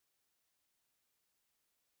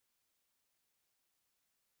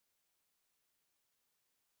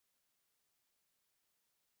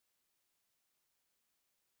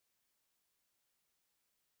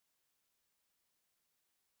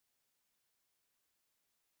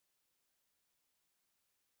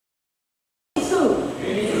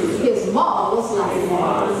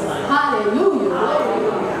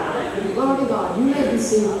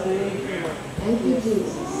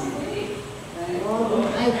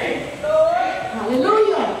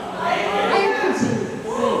Hallelujah. Thank you, Jesus.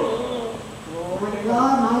 My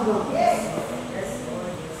God, my God.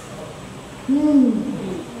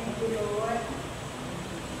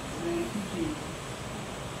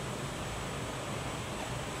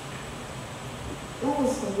 That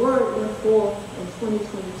was the word went forth in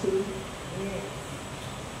 2022.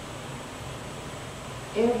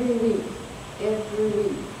 Every week. I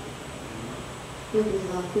think it's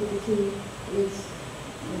about 52 weeks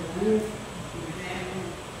in a year.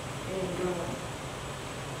 And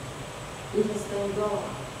we just thank God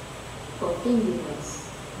for feeding us.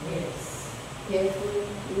 Yes. Every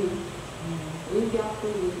week. Week after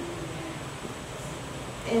week.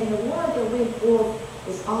 And the word that went forth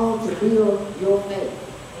is all to build your faith.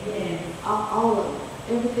 Yes. All of it.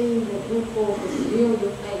 Everything that went forth was to build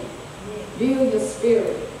your faith. Yes. Build your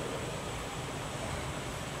spirit.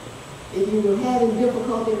 If you were having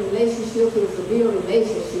difficulty in relationships, it was to build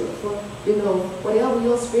relationships. You know, whatever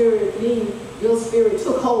your spirit needs, your spirit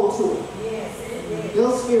took hold to it. Yes.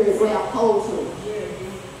 Your spirit grabbed hold to it.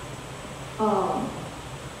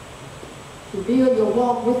 To build your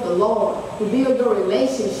walk with the Lord, to build your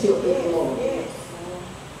relationship with the Lord.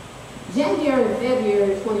 January and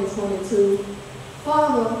February 2022,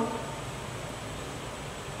 Father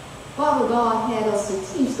God had us to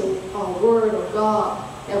teach the Word of God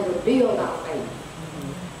that would build our faith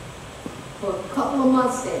for a couple of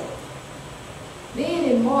months there. Then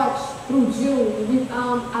in March through June, we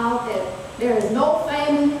found out that there is no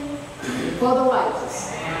famine for the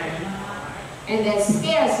righteous. And that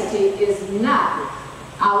scarcity is not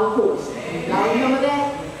our portion. Y'all remember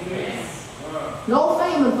that? Yes. No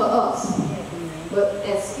famine for us. But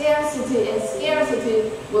that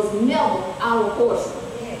scarcity was never our portion.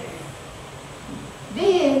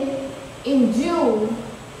 Then in June,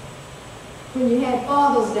 when you had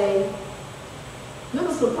Father's Day,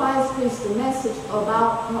 Minister Price preached a message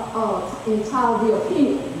about entitled The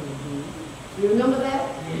Appeal. You remember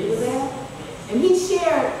that? You were there? And he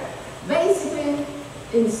shared, basically,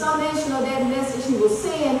 in summation of that message, he was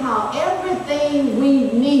saying how everything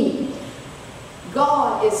we need,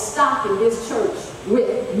 God is stocking this church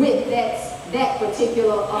with that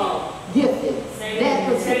particular gifting, that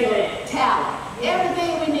particular talent.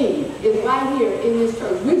 Everything we need is right here in this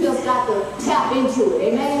church. We just got to tap into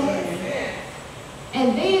it. Amen?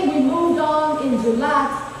 And then we moved on in July,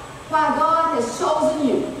 why God has chosen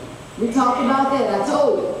you. We talked about that. I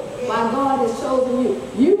told you. Why God has chosen you.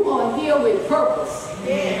 You are here with purpose.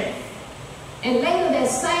 And later that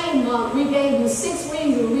same month, we gave you 6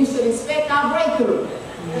 reasons we should expect our breakthrough.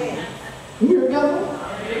 You remember?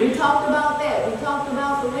 We talked about that. We talked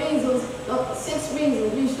about the reasons, 6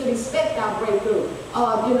 reasons we should expect our breakthrough.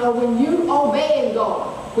 You know, when you obey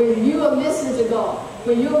God, when you are listening to God,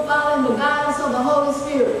 when you're following the guidance of the Holy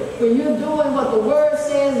Spirit, when you're doing what the Word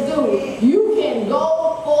says do, you can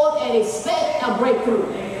go forth and expect a breakthrough.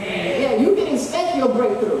 Yeah, you can expect your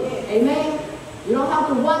breakthrough. Amen? You don't have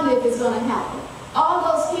to wonder if it's going to happen.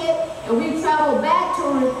 August hit, and we traveled back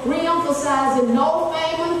to re-emphasizing no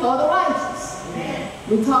famine for the righteous.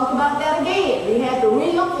 We talked about that again. We had to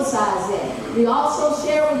re-emphasize that. We also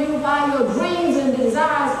share with you why your dreams and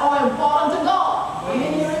desires are important to God.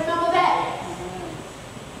 Amen? You remember that?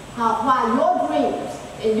 Why your dreams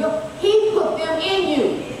and He put them in you.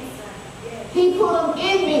 He put them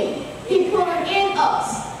in me. He put them in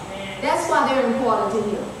us. That's why they're important to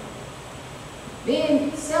Him.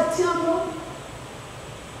 Then September,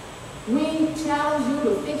 we challenge you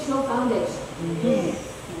to fix your foundation.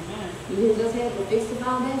 You just have to fix the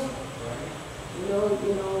foundation. You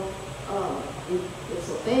know, if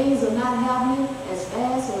some things are not happening as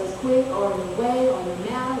fast or as quick or in the way or in the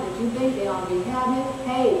manner that you think they ought to be happening,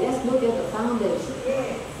 hey, let's look at the foundation.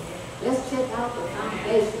 Let's check out the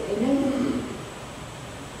foundation. Amen.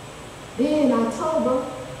 Then in October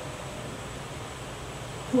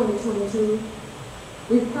 2022,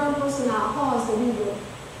 we purpose in our hearts that we will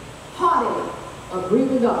heartily agree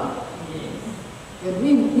with God. And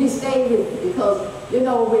we stay with it because, you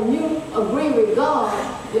know, when you agree with God,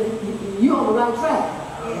 you're on the right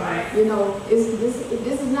track. You know, this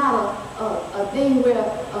is not a thing where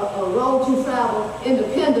a road you travel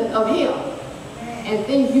independent of Him and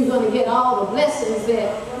think you're going to get all the blessings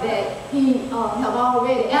that He have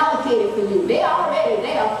already allocated for you. They're already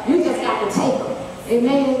there. You just got to take them.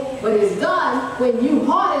 Amen. But it's done when you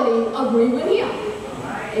heartily agree with Him.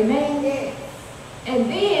 Amen. And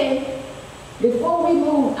then, before we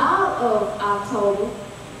moved out of October,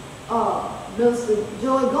 Minister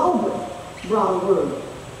Joy Goldberg brought a word.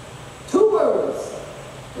 2 words.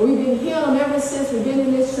 We've been hearing them ever since we've been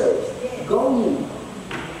in this church. Go ye.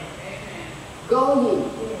 Go ye.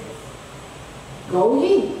 Go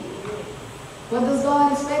ye. What does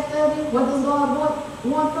God expect of you? What does God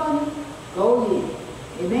want from you? Go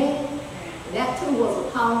ye. Amen? And that too was a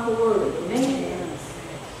powerful word. Amen?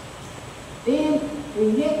 Then we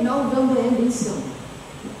hit November and December.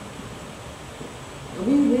 And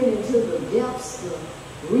we went into the depths, the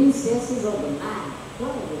recesses of the mind.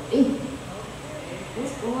 What are we thinking?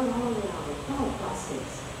 What's going on in our thought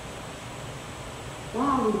process? Why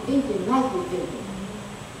are we thinking like we're thinking?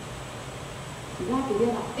 We got to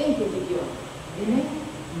get our thinking together. Amen?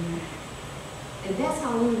 And that's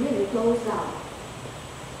how we really closed out.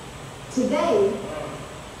 Today,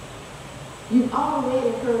 you've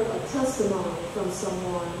already heard a testimony from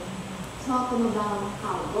someone talking about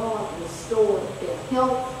how God restored their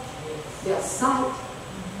health, their sight,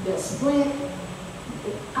 their strength.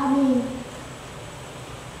 I mean,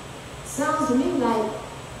 sounds to me like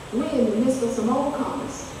we're in the midst of some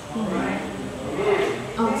overcomers.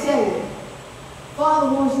 I'm telling you, Father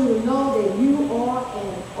wants you to know that you are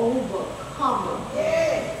an overcomer.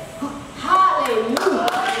 Hallelujah.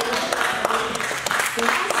 And I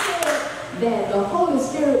said that the Holy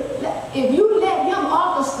Spirit, if you let him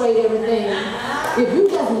orchestrate everything, if you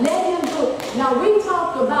just let him do it. Now we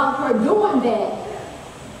talked about her doing that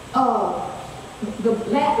the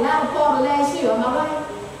latter part of last year, am I right?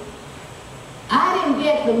 I didn't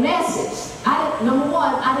get the message. Number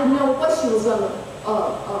one, I didn't know what she was going to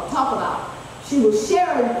talk about. She was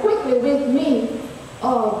sharing quickly with me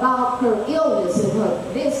about her illness and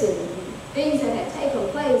her this and things that had taken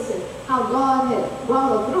place and how God had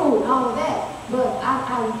brought her through and all of that. But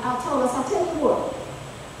I told us, I tell you what,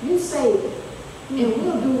 you say it, and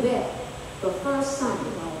we'll do that the first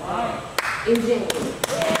Sunday in January.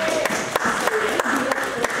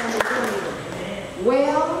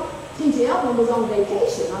 Well, Teacher Evelyn was on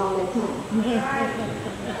vacation all that time. I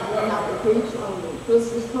didn't have to preach on the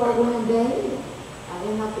Christmas program day. I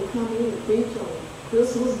didn't have to come in and preach on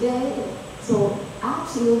Christmas day. So I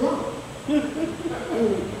chilled out.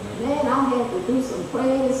 And man, I had to do some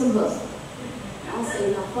praying and some hustling. I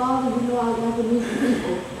said, now Father, you know I got to meet the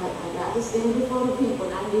people. I got to stand before the people,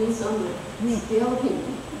 and I need something to tell the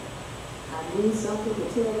people. I need something to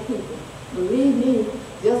tell the people. Believe me,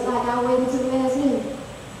 just like I waited till the last minute,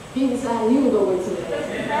 he decided he would go wait till the last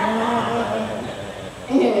minute.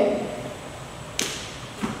 And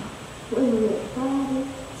when we were Friday,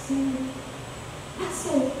 Saturday, I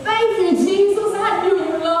said, thank you, Jesus. I knew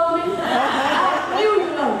you loved me. I knew you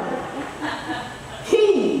loved me.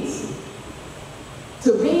 Keys to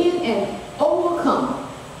being an overcomer.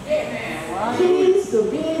 Keys to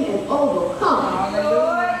being an overcomer.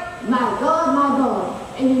 My God, my God.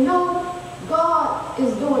 And you know, God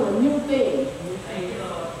is doing a new thing.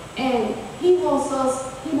 And he wants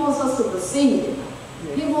us to perceive it.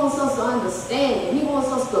 He wants us to understand it. He wants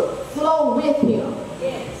us to flow with him.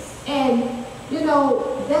 Yes. And you know,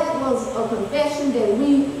 that was a confession that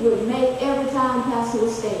we would make every time Pastor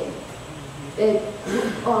was standing. That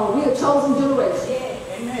we're a chosen generation.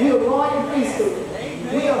 Yes. We're a royal priesthood.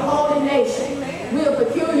 We're a holy nation. We're a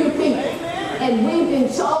peculiar people. And we've been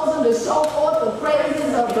chosen to show forth the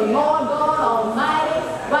praises of the Lord God Almighty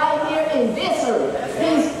right here in this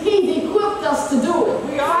earth. He's equipped us to do it.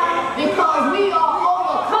 Because we are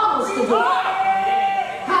overcomers to do it.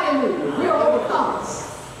 Hallelujah. We're overcomers.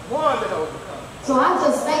 More than overcomers. So I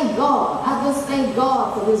just thank God. I just thank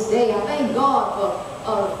God for this day. I thank God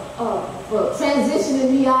for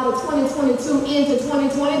transitioning me out of 2022 into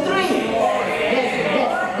 2023.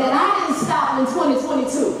 That I didn't stop in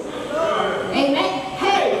 2022. Amen.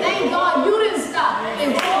 Hey, thank God you didn't stop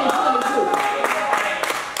in 2022.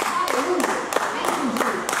 Hallelujah. Thank you,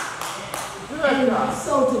 Jesus. And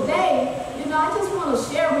so today, you know, I just want to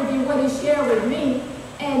share with you what he shared with me,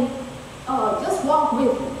 and just walk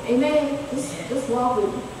with me. Amen. Just walk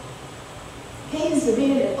with me. Keys to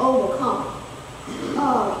being an overcomer.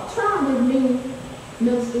 Turn with me,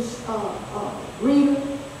 Minister Reader,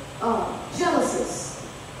 Genesis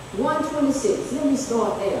 1:26. Let me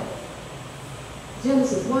start there.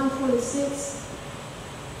 Genesis 1:26.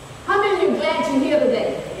 How many of you glad you're here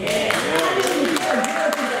today? Yeah. How many of you feel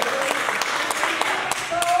good today?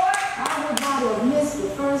 I would not have missed the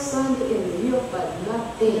first Sunday in the year for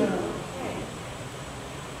nothing.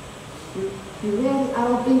 You ready? I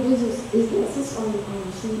don't think this is this on the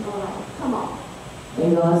sheet? All right, come on.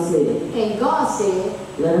 And God said,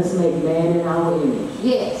 let us make man in our image.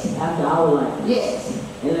 Yes. After our likeness. Yes.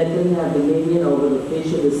 And let them have dominion over the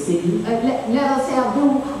fish of the sea. Let us have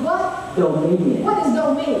what? Dominion. What is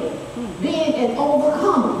dominion? Being an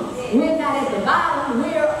overcomer. We're not at the bottom,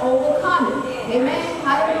 we're overcoming. Amen?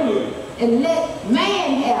 Hallelujah. And let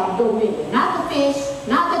man have dominion. Not the fish,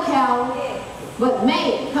 not the cow, But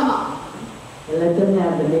man, come on. And let them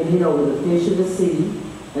have dominion over the fish of the sea,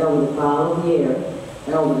 and over the fowl of the air,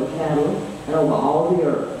 and over the cattle, and over all the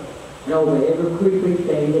earth, and over every creeping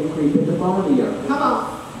thing that creepeth upon the earth. Come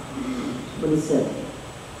on. 27.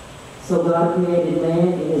 So God created man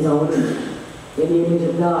in his own image. In the image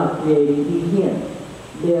of God created he him.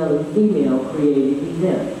 Male and female created he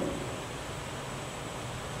them.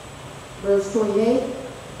 Verse 28.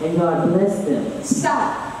 And God blessed them.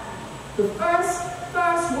 Stop. The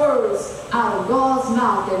first words out of God's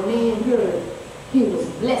mouth that man heard, he was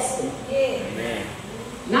blessing. Amen.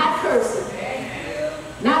 Not cursing.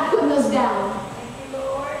 Not putting us down.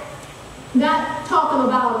 Not talking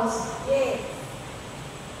about us.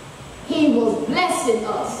 He was blessing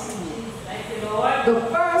us. The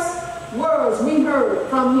first words we heard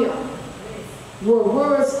from him were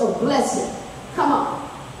words of blessing. Come on.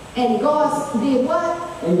 And God did what?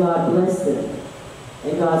 And God blessed them.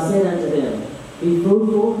 And God said unto them, be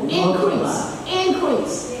fruitful and multiply.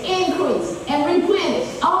 Increase, and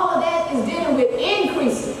replenish. All of that is dealing with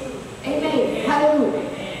increasing. Amen.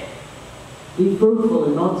 Hallelujah. Be fruitful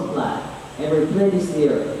and multiply, and replenish the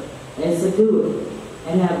earth, and subdue it,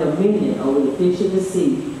 and have dominion over the fish of the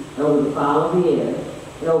sea, and over the fowl of the air,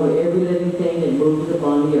 and over every living thing that moveth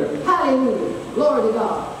upon the earth. Hallelujah. Glory to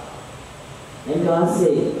God. And God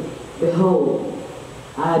said, behold,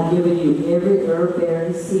 I have given you every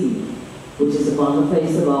herb-bearing seed, which is upon the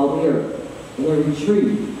face of all the earth, and every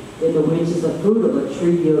tree, in the which is the fruit of a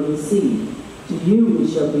tree yielding seed. To you it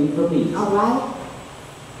shall be for meat. All right.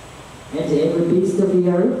 And to every beast of the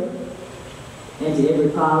earth, and to every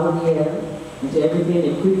fowl of the air, and to everything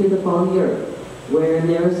that creepeth upon the earth, wherein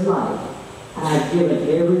there is life, I have given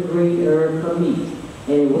every green herb for meat.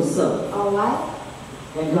 And it was so. All right.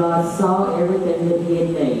 And God saw everything that he had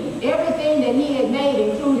made. Everything that he had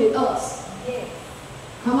made included us.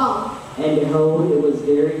 Come on. And behold, it was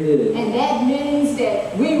very good. And that means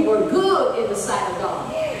that we were good in the sight of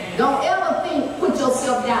God. Don't ever put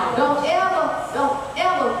yourself down. Don't ever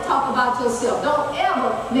talk about yourself. Don't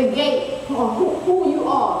ever negate who you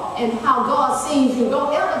are and how God sees you.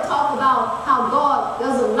 Don't ever talk about how God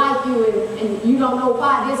doesn't like you and you don't know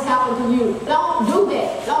why this happened to you. Don't do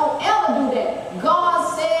that. Don't ever do that. God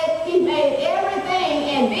said he made everything,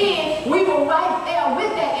 and then we were right there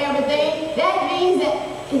with that everything. That means that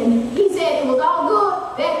he said it was all good.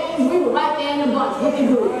 That means we were right there in the bunch with the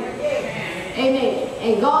good. Amen.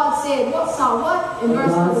 And God said, what saw what? In verse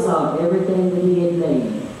God saw everything that he had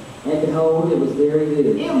made, and behold, it was very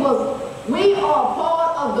good. We are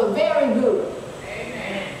part of the very good.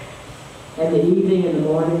 Amen. And the evening and the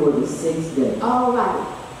morning were the sixth day. All right.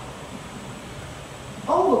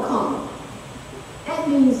 Overcome. That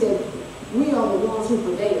means that we are the ones who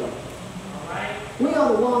prevail. All right. We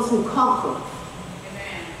are the ones who conquer.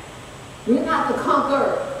 Amen. We're not the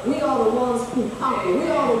conqueror. We are the ones who conquer. We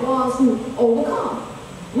are the ones who overcome.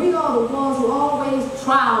 We are the ones who always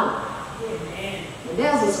triumph. Amen. And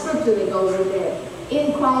there's a scripture that goes in there.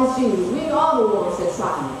 In Christ Jesus, we are the ones that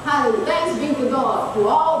triumph. Hallelujah. Thanks be to God who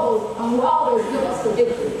always give us the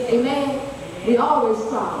victory. Amen. We always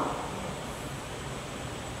triumph.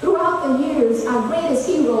 Throughout the years, our greatest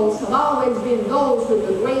heroes have always been those with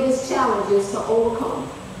the greatest challenges to overcome.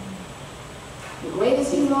 The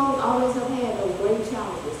greatest heroes always have had those great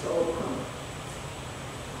challenges to overcome.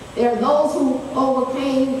 There are those who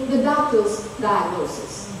overcame the doctor's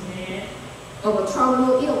diagnosis of a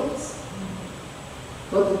terminal illness.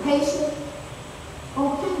 But the patient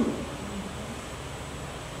overcame it.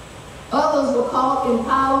 Others were caught in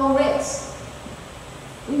pile wrecks.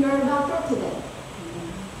 We heard about that today.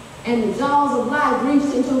 And the jaws of life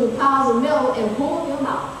reached into the piles of metal and pulled them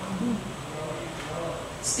out.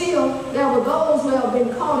 Still, there were those who have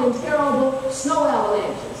been caught in terrible snow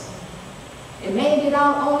avalanches and made it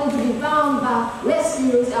out only to be found by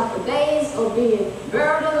rescuers after days of being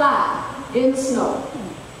buried alive in the snow.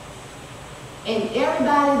 And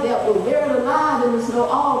everybody that was buried alive in the snow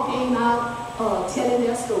all came out telling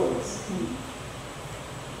their stories.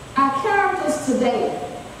 Our characters today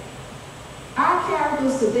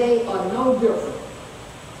are no different.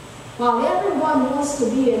 While everyone wants to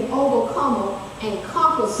be an overcomer and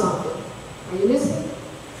conquer something, are you listening?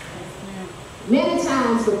 Many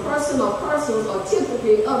times the person or persons are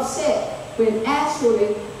typically upset when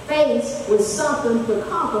actually faced with something to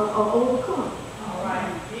conquer or overcome. All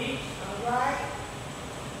right. All right.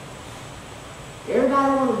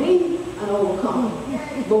 Everybody want to be an overcomer.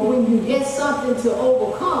 But when you get something to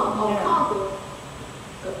overcome or conquer,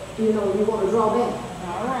 you want to draw back.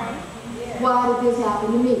 All right. Why did this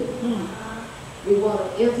happen to me? We want to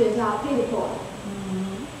enter into our pity party.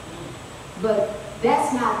 But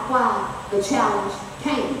That's not why the challenge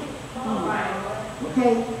came. All right.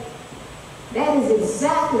 Okay? That is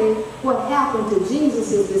exactly what happened to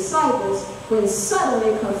Jesus' disciples when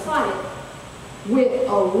suddenly confronted with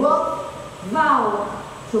a rough, violent,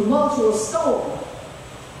 tumultuous storm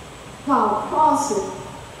while crossing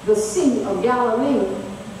the Sea of Galilee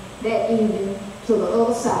that evening to the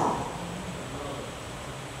other side.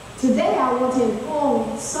 Today I want to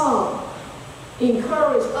inform some,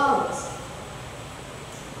 encourage others,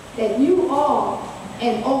 that you are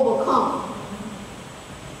an overcomer.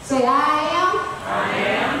 Say, I am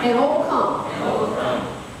an overcomer.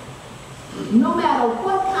 No matter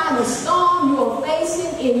what kind of storm you are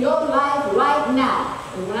facing in your life right now,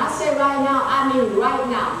 and when I say right now, I mean right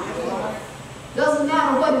now. Doesn't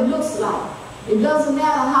matter what it looks like. It doesn't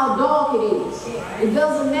matter how dark it is. It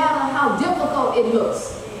doesn't matter how difficult it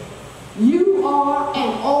looks. You are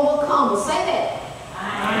an overcomer. Say that.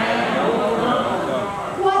 I am an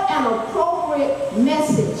overcomer. What an appropriate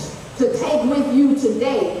message to take with you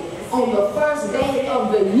today on the first day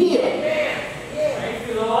of the year. Thank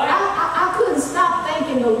you, Lord. I couldn't stop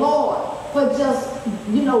thanking the Lord for just,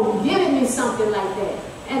 giving me something like that.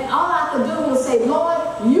 And all I could do was say, Lord,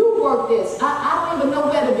 you work this. I don't even know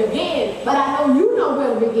where to begin, but I know you know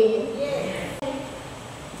where to begin.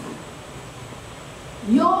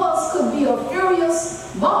 Yours could be a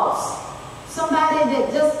furious boss. Somebody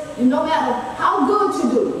that just, no matter how good you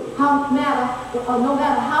do, no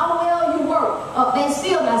matter how well you work, they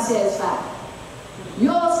still not satisfied.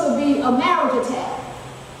 Yours could be a marriage attack,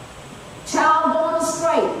 child going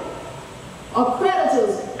astray, or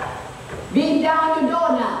creditors beating down your door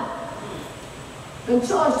now and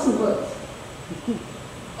charge too much.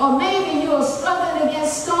 Or maybe you are struggling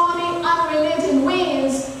against stormy, unrelenting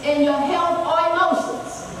winds in your health or emotions.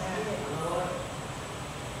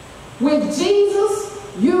 With Jesus,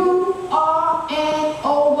 you are an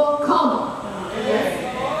overcomer.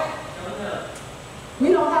 We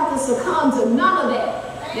don't have to succumb to none of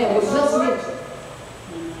that was just mentioned.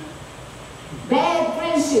 Bad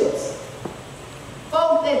friendships.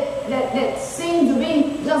 Folk that seem to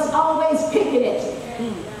be just always picking at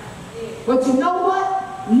you. But you know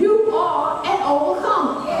what? You are an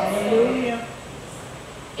overcomer. Hallelujah.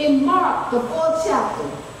 In Mark, the 4th chapter,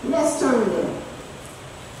 let's turn there.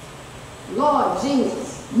 Lord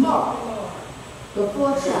Jesus, Mark, the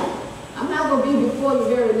 4th chapter. I'm not going to be before you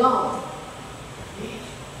very long,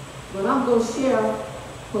 but I'm going to share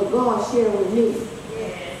what God shared with me.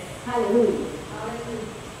 Hallelujah.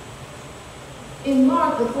 In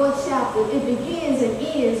Mark, the 4th chapter, it begins and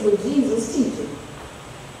ends with Jesus teaching.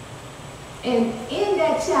 And in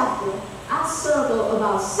that chapter, I circle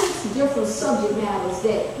about 6 different subject matters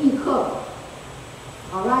that he covered.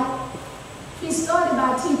 All right? He started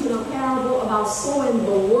by teaching a parable about sowing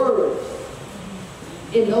the word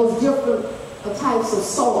in those different types of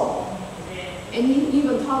soil. And he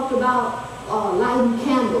even talked about lighting a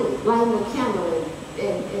candle,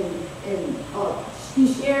 and he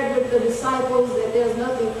shared with the disciples that there's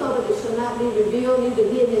nothing covered that shall not be revealed, neither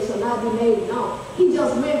hidden that shall not be made known. He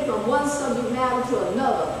just went from one subject matter to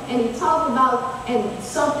another. And he talked about, and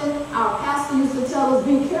something our pastor used to tell us,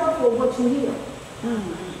 be careful what you hear.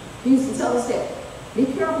 He used to tell us that. Be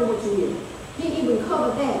careful what you hear. He even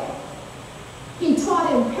covered that. He taught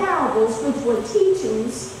in parables, which were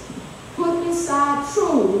teachings put beside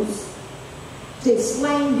truths to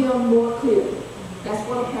explain them more clearly. That's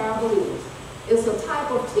what a parable is. It's a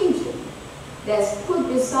type of teaching that's put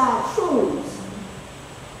beside truths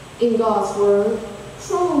in God's word,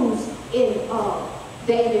 truths in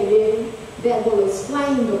daily living that will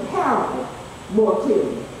explain the parable more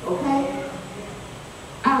clearly. Okay?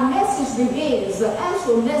 Our message begins, the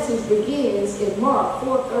actual message begins in Mark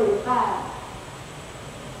 4:35.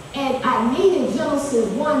 And I needed Genesis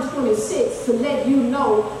 1:26 to let you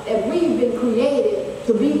know that we've been created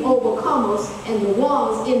to be overcomers and the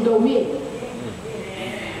ones in dominion.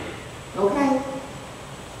 Okay?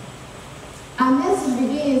 Our message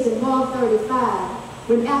begins in Mark 35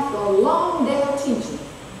 when after a long day of teaching,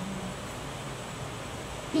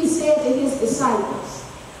 he said to his disciples,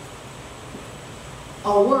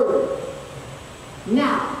 a word.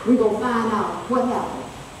 Now, we're going to find out what happened.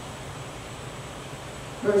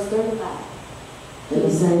 Verse 35. And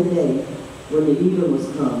the same day, when the even was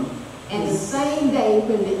come, And the same day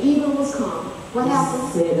when the even was come, what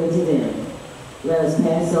happened? he said unto them, let us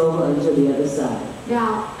pass over unto the other side.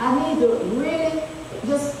 Now, I need to really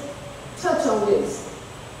just touch on this.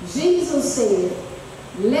 Jesus said,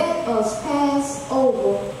 let us pass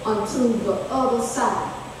over unto the other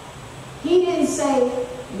side. He didn't say,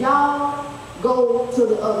 y'all go to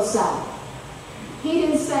the other side. He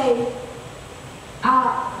didn't say,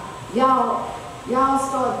 y'all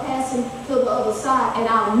start passing to the other side, and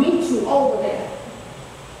I'll meet you over there.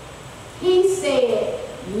 He said,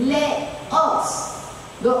 let us.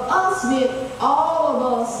 The us meant all of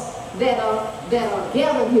us that are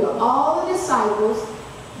gathered here, all the disciples,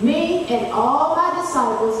 me and all my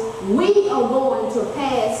disciples, we are going to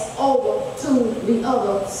pass over to the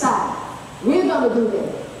other side. We're going to do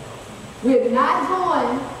that. We're not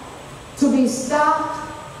going to be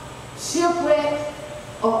stopped, shipwrecked,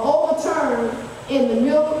 or overturned in the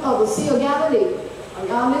middle of the Sea of Galilee. Are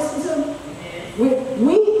y'all listening to me?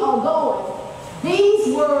 We are going.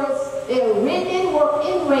 These words, they're written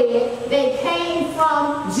in red. They came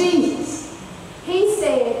from Jesus. He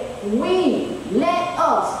said, let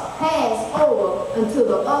us pass over unto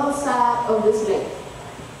the other side of this lake.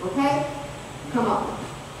 Okay? Come on.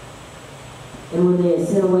 And when they had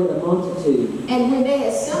sent away the multitude,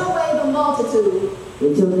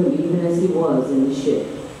 they took him even as he was in the ship.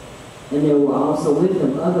 And there were also with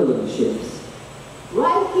him other little ships.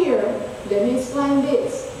 Right here, let me explain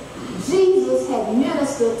this. Jesus had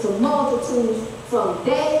ministered to multitudes from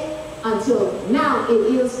day until now it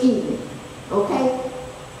is evening. Okay?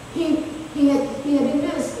 He had been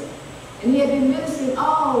ministering. And he had been ministering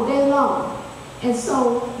all day long. And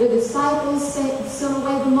so the disciples sent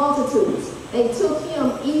away the multitudes. They took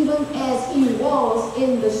him even as he was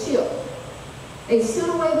in the ship. They sent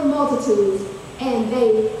away the multitudes, and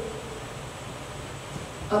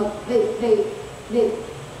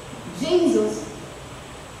Jesus,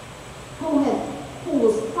 who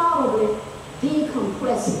was probably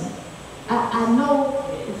decompressing. I know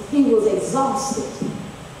he was exhausted.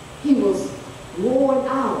 He was worn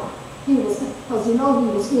out. Because you know he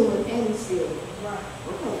was human and spirit.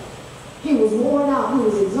 Okay. He was worn out. He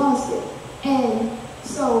was exhausted. And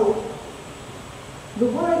so the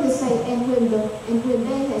word is saying, and when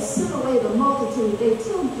they had sent away the multitude, they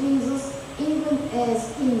took Jesus even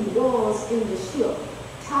as he was in the ship,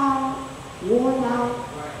 tired, worn out,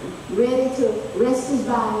 ready to rest his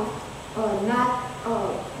body, not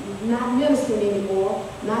ministering anymore,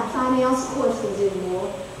 not trying to answer questions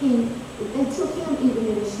anymore. They took him even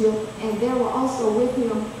in the ship, and there were also with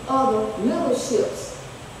him other little ships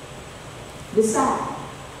beside.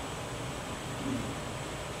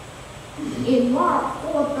 In Mark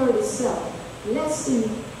 4:37, let's see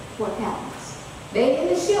what happens. They in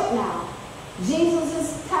the ship now. Jesus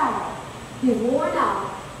is tired. He's worn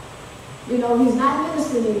out. You know, he's not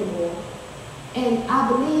ministering anymore. And I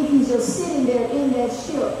believe he's just sitting there in that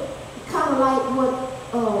ship, kind of like what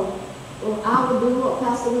I would do, or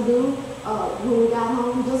Pastor would do when we got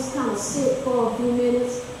home, just kind of sit for a few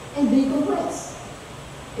minutes and decompress.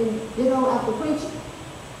 And, you know, after preaching,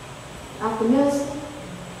 after ministering,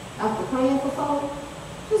 after praying for folk,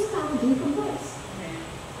 just kind of decompress.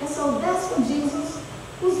 And so that's what Jesus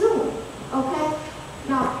was doing. Okay?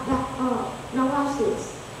 Now watch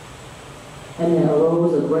this. And there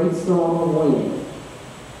arose a great storm of wind,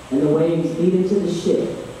 and the waves beat into the ship,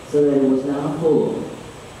 so that it was now full.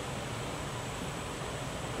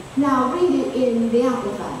 Now read it in the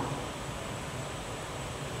Amplified.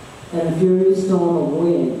 And a furious storm of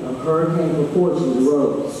wind of hurricane proportions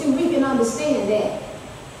rose. See, we can understand that.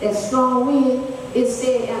 That strong wind is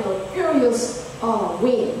said, and a furious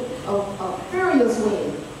wind, a furious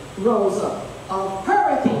wind rose up of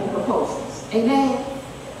hurricane proportions. Amen.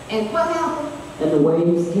 And what happened? And the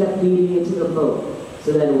waves kept beating into the boat,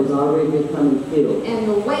 so that it was already becoming filled. And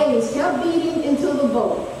the waves kept beating into the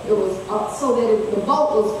boat. It was so that the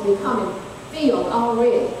boat was becoming filled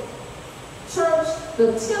already. Church,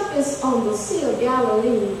 the tempest on the Sea of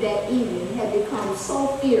Galilee that evening had become so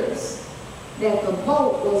fierce that the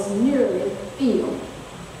boat was nearly filled.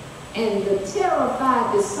 And the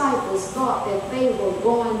terrified disciples thought that they were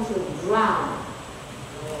going to drown.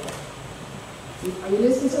 Are you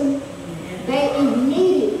listening to me? They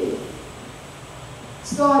immediately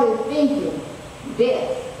started thinking,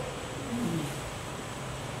 death.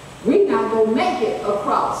 We're not going to make it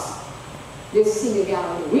across this Sea of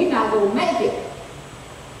Galilee. We're not going to make it.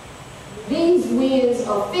 These winds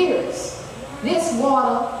are fierce. This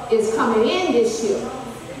water is coming in this ship.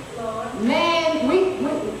 Man,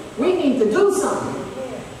 we need to do something.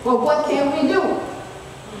 But what can we do?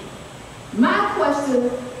 My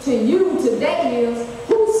question to you today is,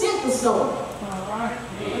 who sent the storm?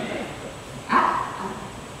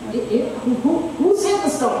 Who sent the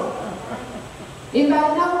storm?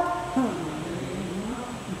 Anybody know?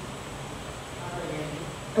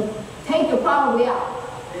 Take the probably out.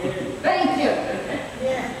 Thank you.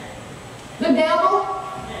 The devil?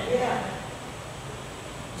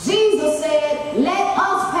 Jesus said, let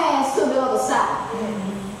us pass to the other side.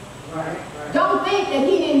 Don't think that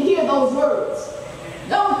he didn't hear the those words.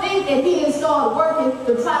 Don't think that he didn't start working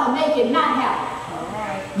to try to make it not happen.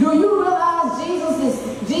 Do you realize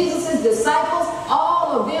Jesus' disciples,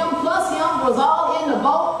 all of them plus him, was all in the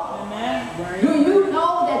boat? Amen. Do you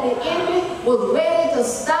know that the enemy was ready to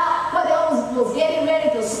stop whatever was getting ready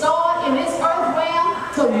to start in this earth realm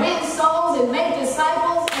to win souls and make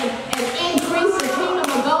disciples and increase the kingdom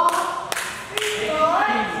of God?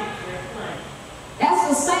 That's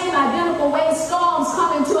the same identical way storms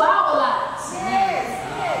come into our lives.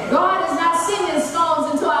 God is not sending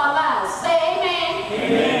storms into our lives. Say amen.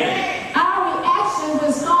 Amen. Our reaction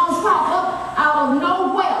when storms pop up out of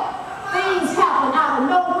nowhere, things happen out of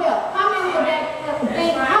nowhere. How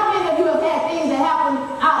many of you have had things that happen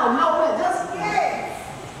out of nowhere? Just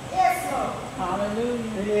yes, sir.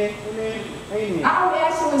 Hallelujah. Amen. Our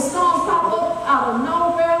reaction when storms pop up out of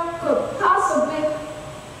nowhere could possibly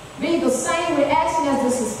be the same reaction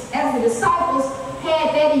as the disciples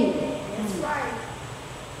had that evening. That's right.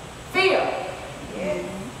 Fear. Yes.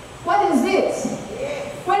 What is this?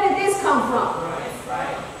 Yes. Where did this come from? That's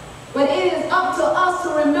right. But it is up to us to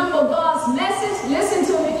remember God's message. Listen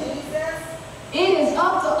to me. Jesus. It is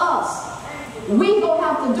up to us. We don't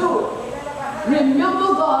have to do it.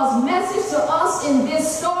 Remember God's message to us in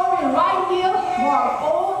this story right here, Mark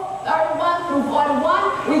 4, 31 through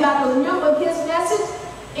 41. We got to remember his message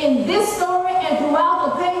in this story and throughout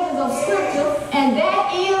the pages of Scripture, and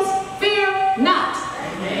that is fear not.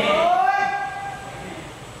 Amen.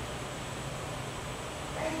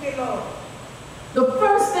 Thank you, Lord. The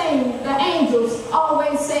first thing the angels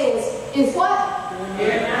always says is what?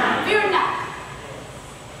 Fear not. Fear not.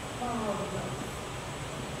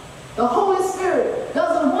 The Holy Spirit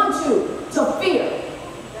doesn't want you to fear.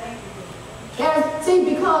 See,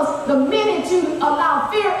 because the minute you allow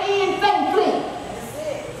fear in, faith flees.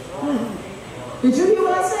 Did you hear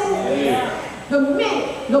what I said? Yeah. The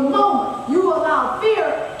minute, the moment you allow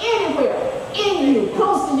fear anywhere, in you,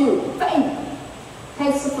 close to you, faith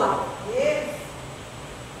takes the flight. Yes.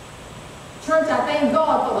 Church, I thank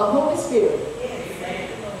God for the Holy Spirit. Yes.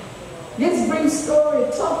 This brief story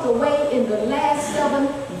tucked away in the last 7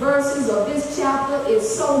 verses of this chapter is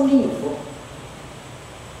so needful.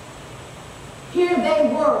 Here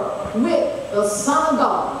they were with the Son of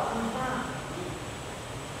God.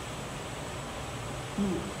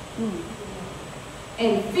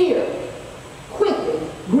 And fear quickly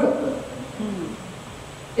gripped them.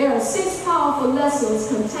 There are 6 powerful lessons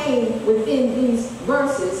contained within these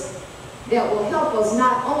verses that will help us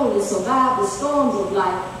not only survive the storms of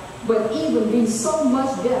life, but even be so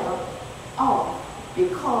much better off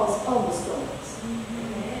because of the storms.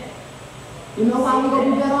 You know why we're going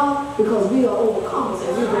to be better off? Because we are overcomers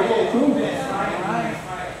and we're going to go through it.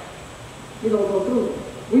 We're going to go through it.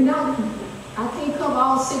 We're not, I can't cover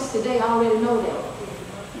all 6 today, I already know that.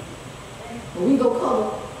 But we go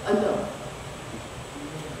cover enough.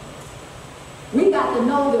 We got to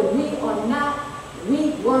know that we are not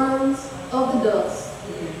weak worms of the dust.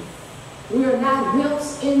 We are not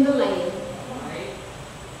wimps in the land.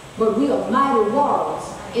 But we are mighty warriors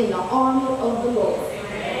in the army of the Lord.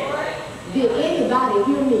 Did anybody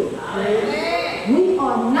hear me? We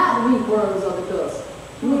are not weak worms of the dust.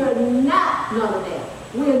 We are not none of that.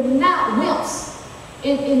 We are not wimps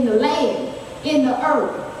in the land, in the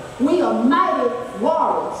earth. We are mighty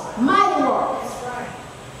warriors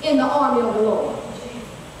in the army of the Lord.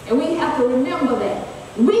 And we have to remember that.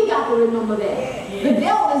 We got to remember that. The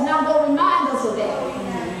devil is not going to remind us of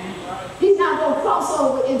that. He's not going to cross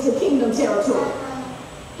over into kingdom territory.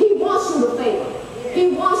 He wants you to fail. He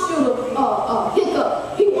wants you to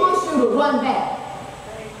hiccup. He wants you to run back.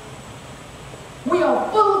 We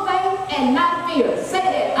are full of faith and not fear. Say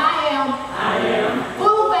that. I am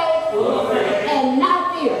full of faith, and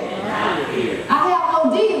not fear. I have no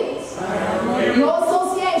dealings, no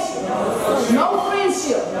association, no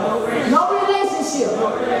friendship, no relationship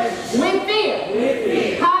with fear.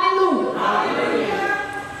 Hallelujah.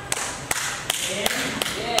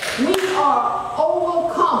 We are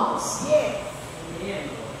overcomers.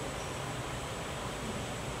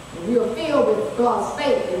 We are filled with God's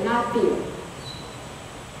faith and not fear.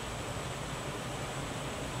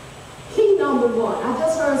 Key number 1. I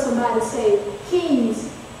just heard somebody say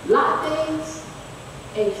keys lock things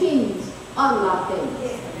and keys unlock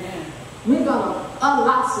things. We're going to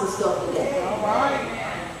unlock some stuff today. All right.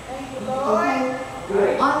 Thank you, Lord. Okay?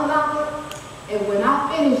 We'll unlock it, and when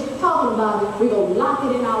I finish talking about it, we're going to lock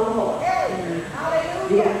it in our heart. Hallelujah.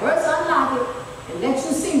 We're going to first unlock it and let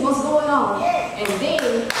you see what's going on. And then,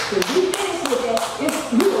 when we finish with that, we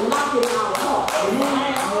will lock it in our heart. Amen.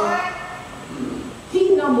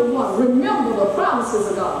 Key number 1, remember the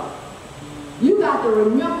promises of God. You got have to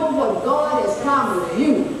remember what God has promised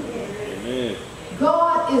you. Amen.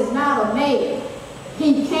 God is not a man.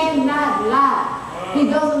 He cannot lie. He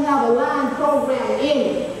doesn't have a lying program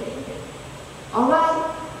in him. All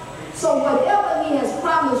right? So whatever he has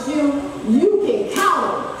promised you, you can count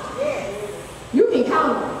on it. You can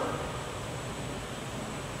count on it.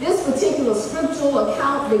 This particular scriptural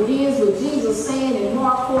account begins with Jesus saying in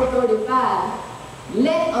Mark 4:35,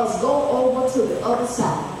 let us go over to the other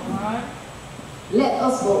side. Let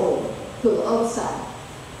us go over to the other side.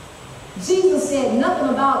 Jesus said nothing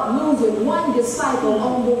about losing one disciple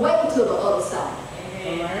on the way to the other side.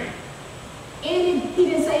 He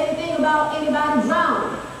didn't say anything about anybody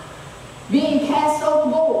drowning, being cast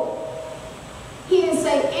overboard. He didn't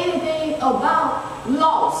say anything about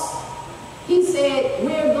loss. He said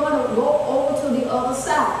we're going to go over to the other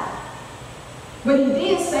side. But he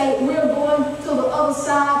did say we're going to the other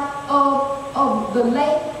side of the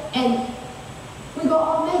lake, and we're going to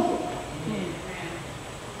all make it.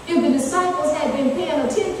 If the disciples had been paying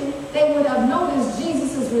attention, they would have noticed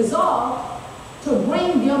Jesus' resolve to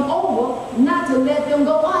bring them over, not to let them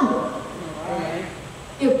go under.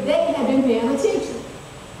 If they had been paying attention.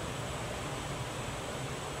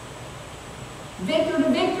 Victory to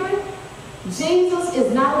victory, Jesus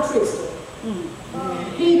is not a trickster.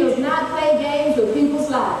 He does not play games with people's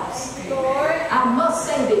lives. I must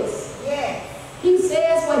say this. He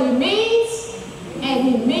says what he means, and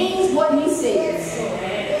he means what he says.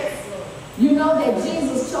 You know that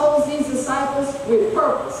Jesus chose these disciples with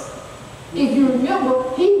purpose. If you remember,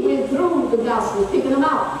 he went through the gospel, picking them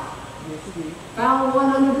out. Found one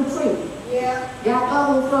under the tree. Got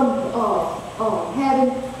others from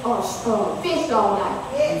having fished all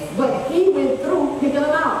night. But he went through picking them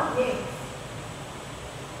out.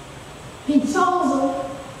 He chose them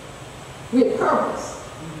with purpose.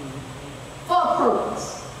 For purpose.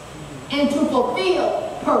 And to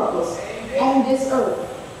fulfill purpose on this earth.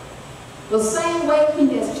 The same way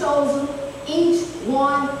he has chosen each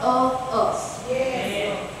one of us.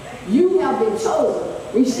 You have been chosen.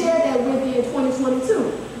 We shared that with you in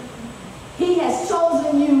 2022. He has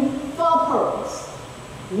chosen you for purpose,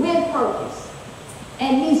 with purpose.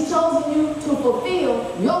 And he's chosen you to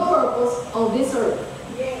fulfill your purpose on this earth.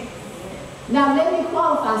 Now let me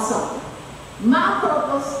qualify something. My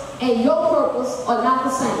purpose and your purpose are not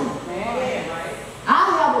the same.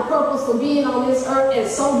 I have a purpose for being on this earth, and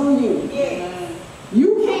so do you.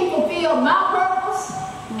 You can't fulfill my purpose,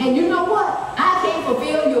 and you know what? I can't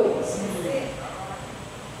fulfill yours.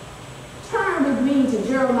 Turn with me to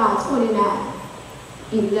Jeremiah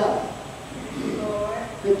 29:11.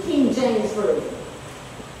 The King James Version.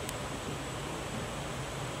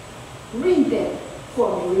 Read that for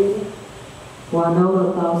me, read it. For I know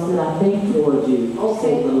the thoughts that I think toward you,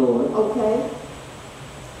 said the Lord. Okay.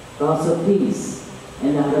 Thoughts of peace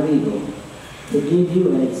and not of evil, to give you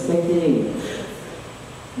an expected end.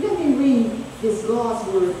 Let me read this God's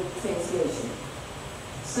Word translation.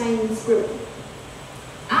 Same scripture.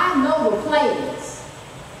 I know the plans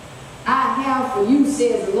I have for you,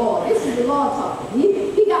 says the Lord. This is the Lord talking.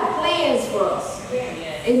 He got plans for us.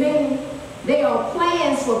 Amen. They are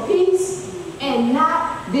plans for peace and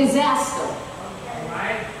not disaster.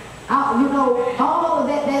 You know, all of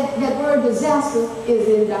that word disaster is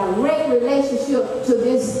in direct relationship to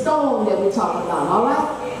this storm that we're talking about, all right?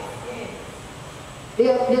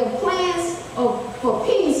 They're plans for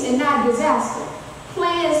peace and not disaster.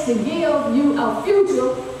 Plans to give you a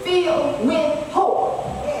future filled with hope.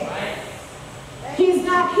 He's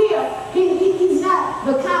not here. He's not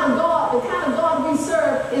the kind of God. The kind of God we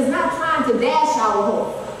serve is not trying to dash our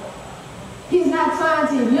hope. He's not trying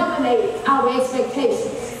to eliminate our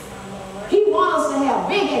expectations. He wants us to have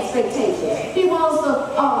big expectations. He wants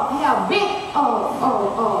us to have big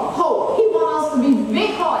hope. He wants us to be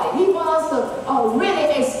big-hearted. He wants us to really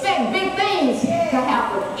expect big things to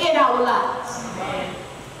happen in our lives.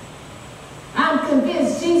 I'm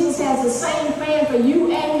convinced Jesus has the same plan for you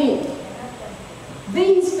and me.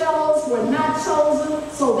 These fellows were not chosen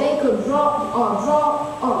so they could drown,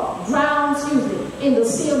 in the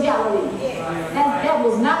Sea of Galilee. That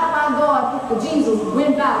was not why God, Jesus,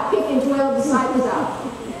 went by picking 12 disciples out.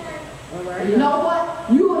 You know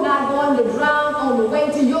what? You are not going to drown on the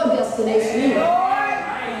way to your destination either.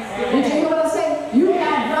 Did you hear what I said? You're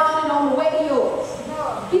not drowning on the way to yours.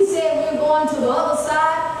 He said we're going to the other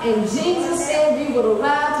side, and Jesus said we would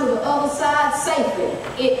arrive to the other side safely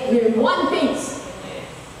in one piece.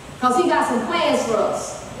 Because he got some plans for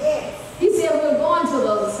us. He said we're going to the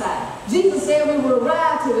other side. Jesus said we will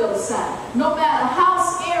arrive to the other side. No matter how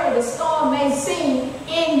scary the storm may seem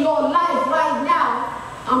in your life right now,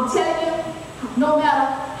 I'm telling you, no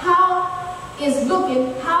matter how is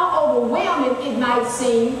looking, how overwhelming it might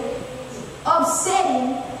seem,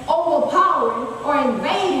 upsetting, overpowering, or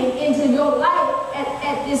invading into your life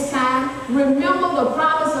at this time, remember the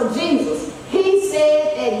promise of Jesus. He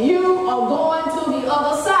said that you are going to the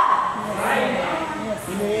other side.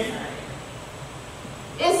 Amen.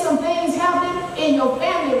 There's some things happening in your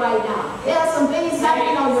family right now. There are some things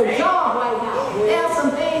happening on your job right now. There are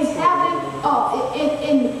some things happening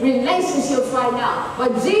in relationships right now.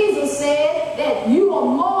 But Jesus said that you are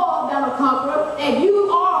more than a conqueror, and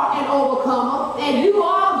you are an overcomer, and you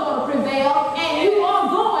are going to prevail, and you are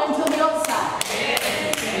going to the other side.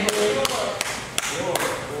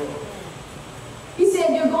 He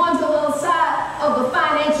said you're going to the other side of the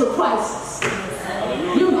financial crisis.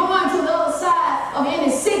 You're going to the other side of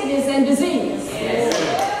any sickness and disease.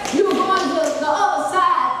 You're going to the other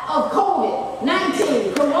side of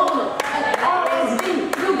COVID-19, Corona, and RSV.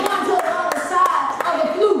 You're going to the other side of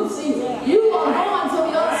the flu season. You are going to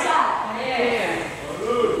the other side.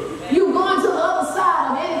 You're going to the other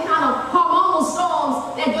side of any kind of hormonal storms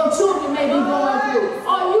that your children may be going through,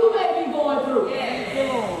 or you may be going through.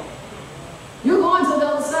 You're going to the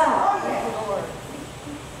other side.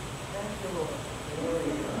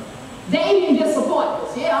 Dating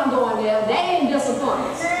disappointments. Yeah, I'm going there. Dating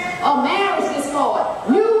disappointments. A marriage discord.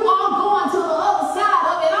 You are going to the other side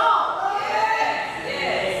of it all.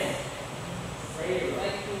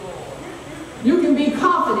 You can be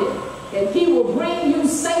confident that He will bring you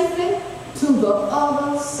safely to the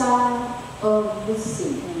other side of the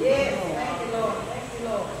sea. Yes, thank you, Lord. Thank you,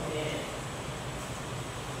 Lord.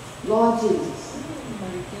 Lord Jesus.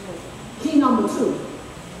 Key number 2.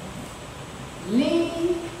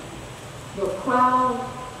 Leave the crowd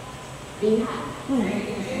behind.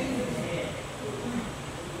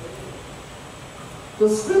 The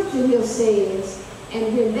scripture here says,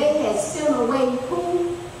 and when they had sent away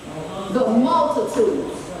who? The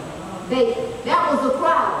multitudes. That was the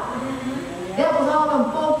crowd. That was all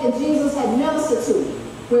them folk that Jesus had ministered to.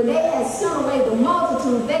 When they had sent away the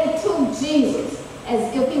multitude, they took Jesus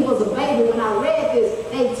as if He was a baby. When I read this,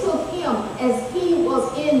 they took Him as He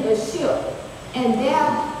was in the ship. And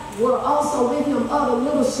there were also with Him other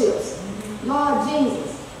little ships. Lord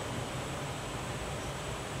Jesus,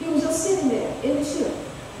 He was just sitting there in the ship.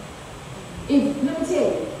 Let me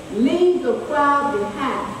tell you, leave the crowd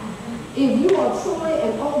behind. If you are truly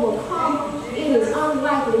an overcomer, it is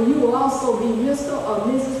unlikely you will also be Mr. or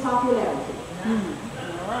Mrs. Popularity.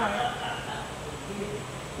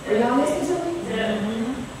 Are y'all listening to me?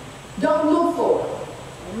 Yeah. Don't look for it.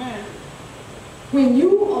 Amen. When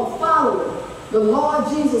you are following the Lord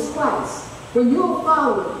Jesus Christ, when you are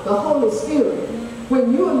following the Holy Spirit,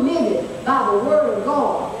 when you are living by the Word of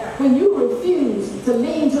God, when you refuse to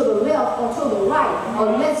lean to the left or to the right,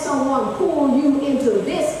 or let someone pull you into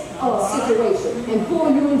this situation, and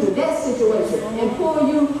pull you into that situation, and pull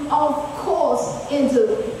you off course into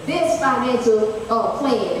this financial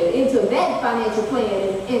plan, and into that financial plan,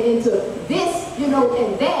 and into this, and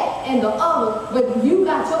that, and the other, but you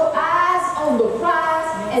got your eyes on the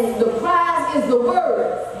prize, and the prize is the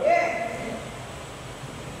Word.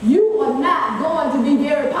 You are not going to be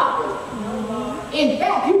very popular. In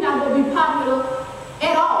fact, you're not going to be popular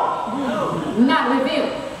at all. Not with them.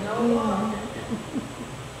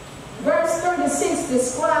 Verse 36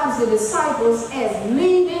 describes the disciples as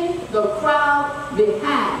leaving the crowd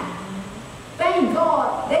behind. Thank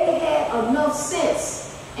God they had enough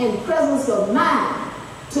sense and presence of mind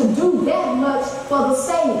to do that much for the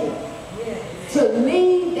Savior. To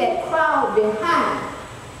leave that crowd behind.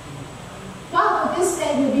 Why would this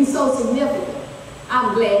statement be so significant?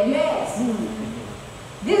 I'm glad you asked.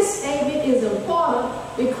 This statement is important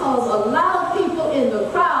because a lot of people in the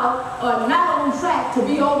crowd are not on track to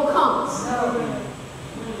be overcomers.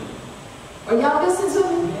 Are y'all listening to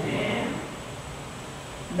me?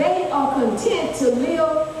 They are content to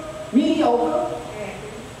live mediocre,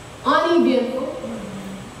 uneventful,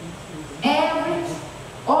 average,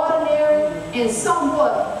 ordinary, and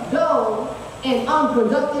somewhat dull and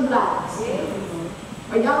unproductive lives.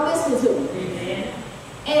 Are y'all listening to me?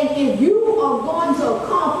 And if you are going to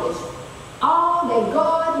accomplish all that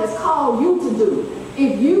God has called you to do,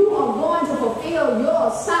 if you are going to fulfill your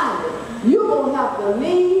assignment, you're going to have to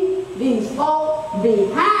leave these folk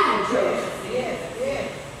behind, church.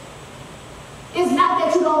 It's not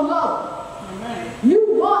that you don't love them.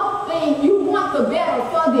 You want the better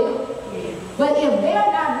for them. But if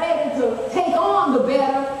they're not ready to take on the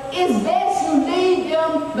better, it's best you leave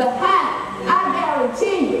them behind. I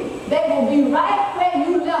guarantee you, they will be right where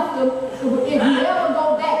you left them if you ever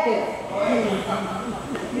go back there.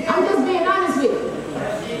 I'm just being honest with you.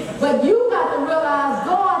 But you got to realize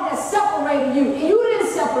God has separated you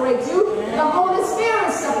separates you. The Holy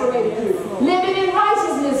Spirit separated you. Living in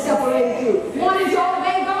righteousness separated you. Wanting to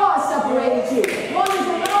obey God separated you. Wanting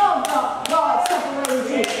to love God separated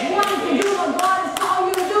you. Wanting to do what God has called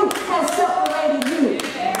you to do has separated you.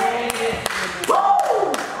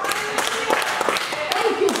 Woo!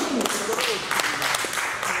 Thank you, Jesus.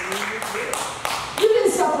 You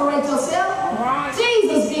didn't separate yourself.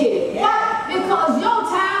 Jesus did. Why? Because your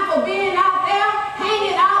time for being out there,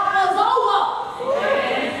 hanging out, was over.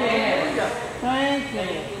 Thank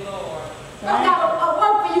you, Lord. I got a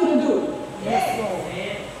work for you to do. Yes, Lord.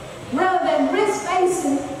 Rather than risk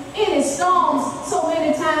facing any storms so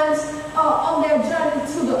many times on their journey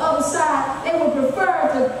to the other side, they would prefer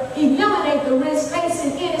to eliminate the risk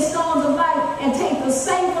facing any storms of life and take the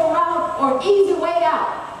safer route or easy way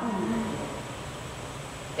out.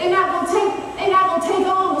 They're not gonna take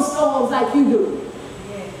on the storms like you do.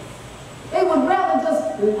 They would rather just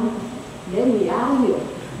let me out of here.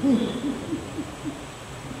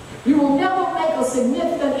 You will never make a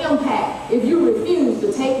significant impact if you refuse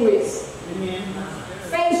to take risks. Amen.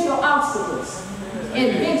 Face your obstacles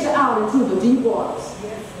and venture out into the deep waters.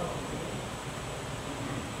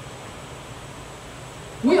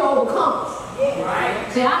 We are overcomers.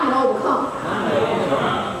 Say, I'm an overcomer.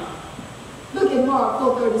 Look at Mark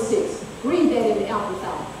 4:36. Read that in the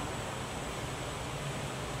Amplified.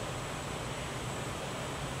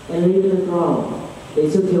 And leaving the throne, they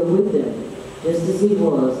took him with them, just as he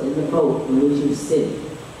was in the boat in which he was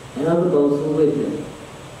sitting, and other boats were with him.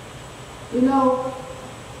 You know,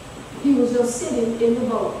 he was just sitting in the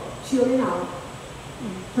boat, chilling out,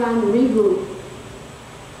 trying to regroup.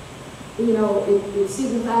 You know, it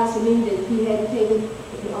signifies to me that he hadn't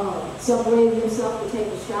separated himself to take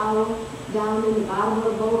a shower down in the bottom of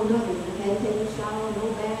the boat or nothing. He hadn't taken a shower,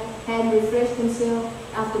 no bath, hadn't refreshed himself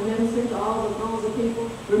after ministering to all the throngs of people.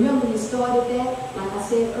 Remember, he started that, like I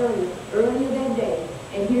said earlier that day,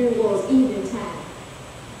 and here it was evening time.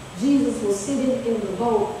 Jesus was sitting in the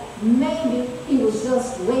boat. Maybe he was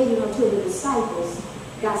just waiting until the disciples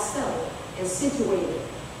got settled and situated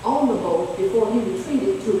on the boat before he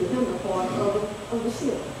retreated to the hinder part of the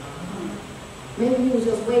ship. Maybe he was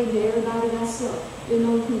just waiting till everybody got settled. You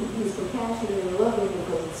know, he's compassionate and loving and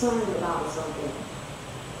concerned about something.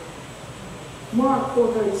 Mark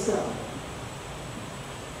 4:37.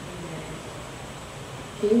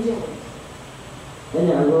 King James. And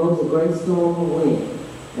there arose a great storm of wind,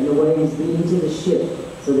 and the waves beat into the ship,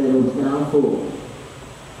 so that it was now full.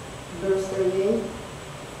 Verse 38.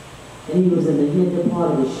 And he was in the hinder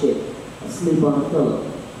part of the ship, asleep on a pillow.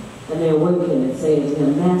 And they awakened him and said to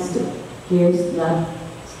him, Master, carest thou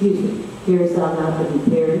not that we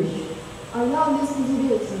perish? Are y'all listening to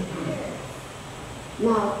this?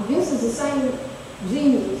 Now, this is the same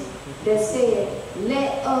Jesus that said,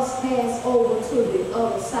 let us pass over to the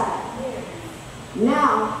other side.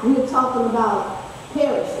 Now, we're talking about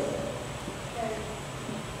perishing.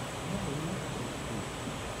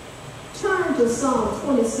 Turn to Psalm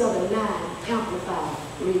 27:9, Amplified,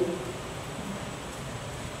 read.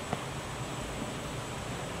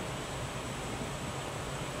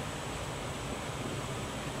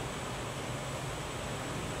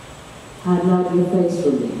 Hide not your face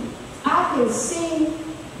from me. I can see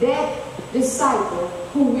that disciple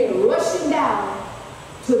who went rushing down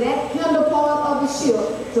to that hinder part of the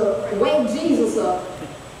ship to wake Jesus up,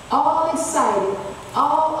 all excited,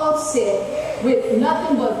 all upset, with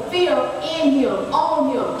nothing but fear in him,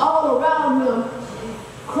 on him, all around him,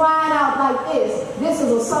 crying out like this. This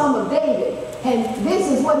is a Psalm of David, and this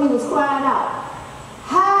is what he was crying out.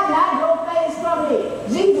 Hide not your face from me.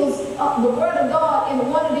 Jesus, the word of God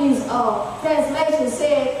in one of these translations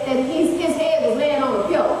said that his head was laying on a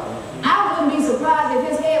pillow. I wouldn't be surprised if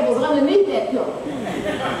his head was underneath that pillow.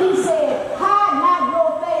 He said, hide not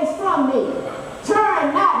your face from me.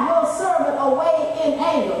 Turn not your servant away in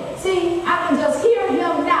anger. See, I can just hear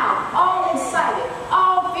him now, all excited,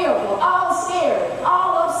 all fearful, all scared,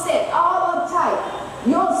 all upset, all uptight.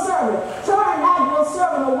 Your servant, turn not your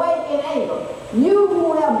servant away in anger. You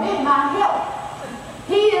who have been my help.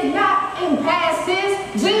 He is not in past tense.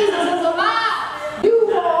 Jesus is alive. You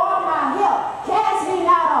who are my help. Cast me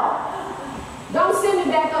not off. Don't send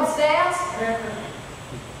me back upstairs.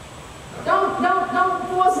 Don't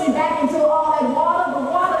force me back into all that water. The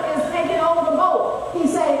water is taking over the boat. He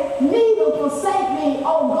said, neither forsake me,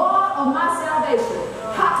 O God of my salvation.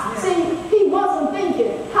 See, he wasn't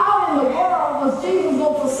thinking, how in the world was Jesus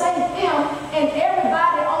going to forsake him and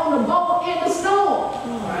everybody on the boat in the storm?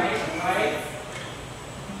 Right.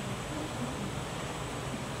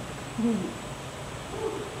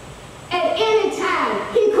 At any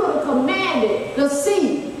time, he could have commanded the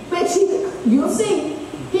sea, which you'll see,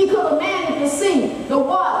 He could have managed the sea, the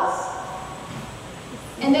waters,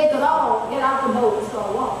 and they could all get out the boat and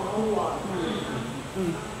start walking on the water.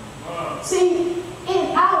 See,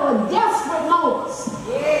 in our desperate moments,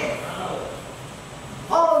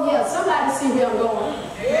 oh yeah, somebody see where I'm going.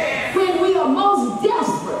 When we are most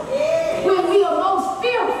desperate, when we are most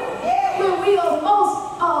fearful, when we are most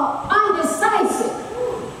undecisive,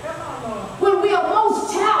 when we are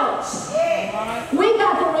most challenged, we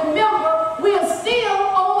got to remember we are still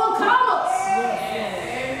overcomers.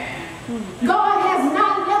 God has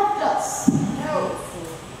not left us.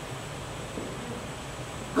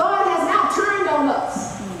 God has not turned on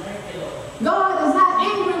us. God is not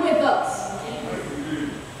angry with us.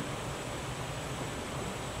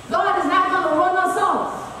 God is not going to run us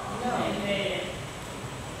off.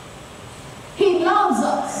 He loves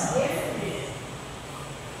us.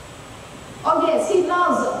 Oh yes, he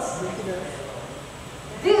loves us.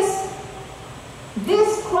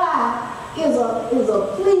 This cry is a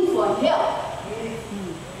plea for help.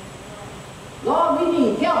 Lord, we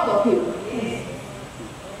need help up here.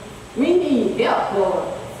 We need help, Lord.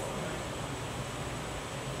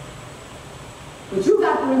 But you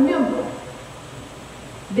got to remember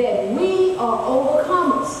that we are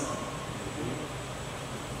overcomers.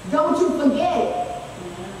 Don't you forget it.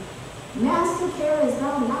 Master carries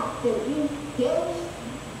thou not that we perish.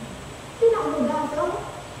 You're not going to die for it.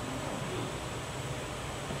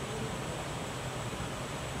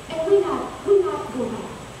 And we're not going to.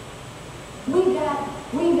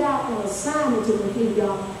 We got an assignment to complete,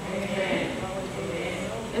 y'all.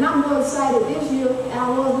 And I'm more excited this year than I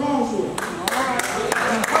was last year.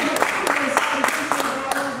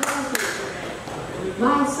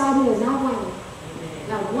 My excitement is not waning,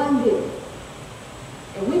 not one bit.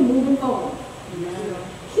 And we're moving forward.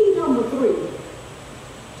 Key number 3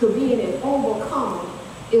 to being an overcomer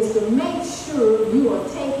is to make sure you are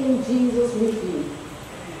taking Jesus with you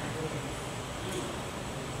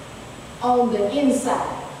on the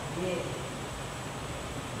inside.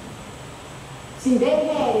 See, they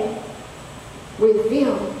had it with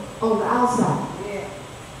them on the outside.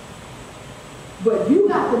 But you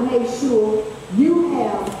got to make sure you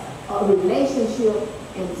have a relationship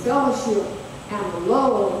and fellowship and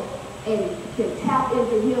love and can tap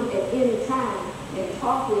into him at any time and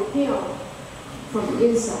talk with him from the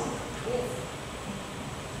inside.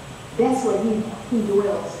 That's where he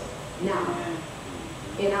dwells now,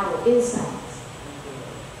 in our insides.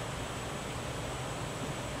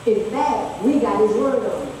 In fact, we got his word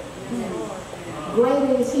on it.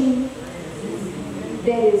 Greater is he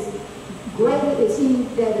that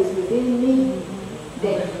is within me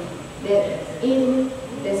that enemy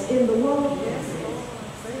that's in the world.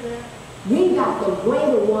 We got the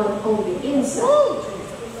greater one on the inside.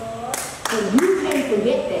 And you can't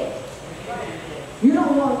forget that. You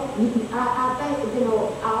don't want, I think,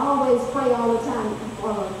 I always pray all the time,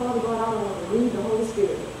 Father God, I don't want to grieve the Holy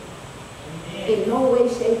Spirit. In no way,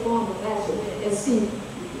 shape, form, or fashion. And see,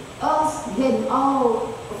 us getting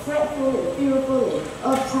all fretful and fearful and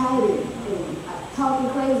uptight and talking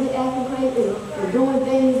crazy, acting crazy, and doing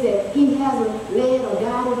things that he hasn't led or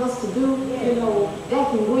guided us to do,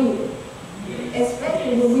 that can grieve it.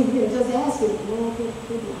 Especially when we can just ask him, Lord,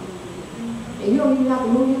 and you don't even have to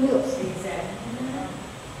move your lips.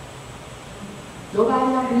 Nobody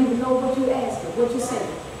have to even know what you're asking, what you're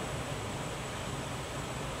saying.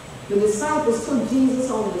 The disciples took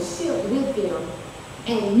Jesus on the ship with them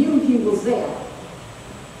and knew he was there.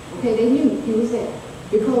 Okay, they knew he was there.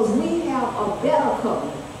 Because we have a better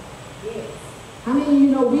covenant. How many of you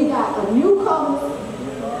know we got a new covenant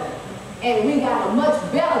and we got a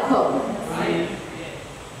much better covenant?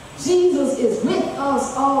 Jesus is with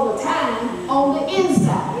us all the time on the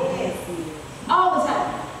inside. All the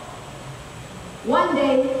time. One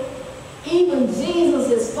day, even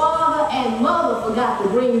Jesus' father and mother forgot to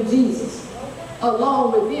bring Jesus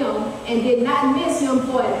along with them and did not miss him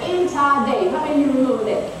for an entire day. How many of you remember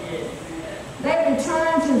that? They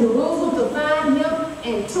returned to Jerusalem to find him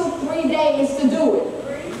and took 3 days to do it.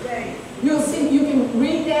 3 days. You'll see, you can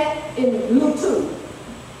read that in Luke 2.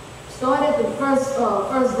 Start at the first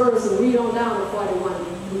verse and read on down to 41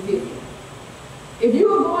 to 50. If you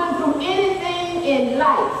are going through anything in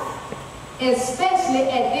life, especially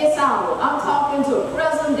at this hour, I'm talking to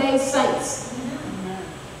present day saints,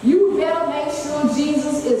 you better make sure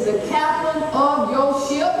Jesus is the captain of your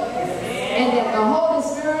ship and that the Holy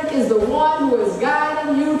Spirit is the one who is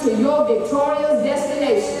guiding you to your victorious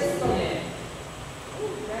destination.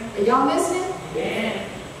 Are y'all listening?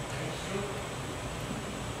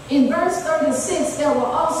 In verse 36, there were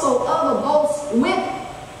also other boats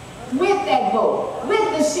with that boat, with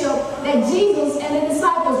the ship that Jesus and the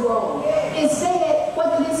disciples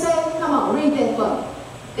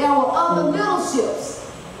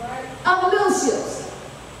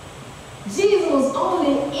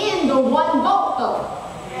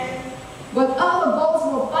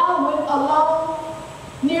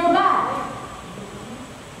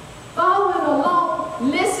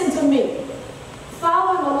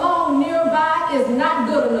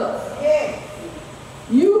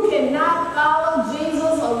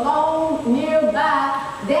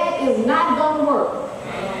is not going to work.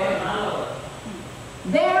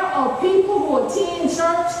 There are people who attend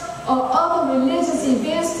church or other religious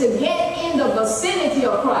events to get in the vicinity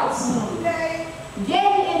of Christ.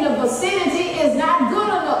 Getting in the vicinity is not good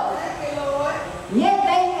enough. Yet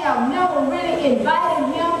they have never really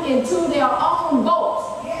invited him into their own boat.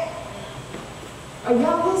 Are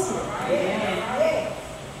y'all listening?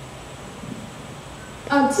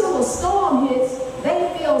 Until a storm hits,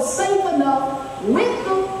 they feel safe enough with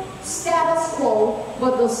the status quo,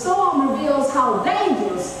 but the storm reveals how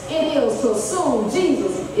dangerous it is to assume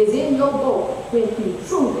Jesus is in your boat when he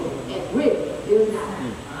truly and really is not.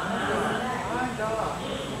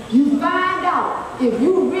 You find out if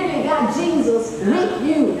you really got Jesus with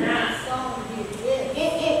you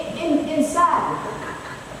inside.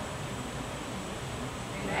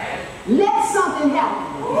 Let something happen.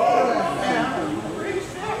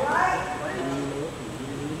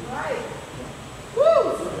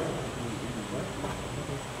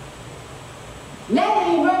 Let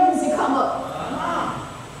an emergency come up.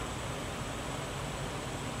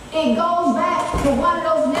 It goes back to one of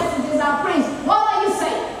those messages I preached. What are you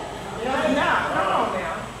saying?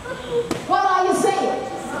 What are you saying?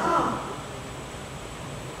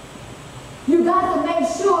 You got to make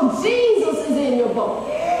sure Jesus is in your boat.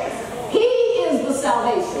 He is the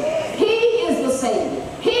salvation. He is the Savior.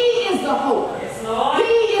 He is the hope.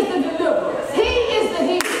 He is the deliverer. He is the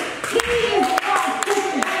healer. He is the one who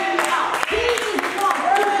can bring you out. He is the one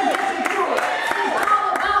who can get you through it. It's all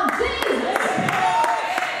about Jesus.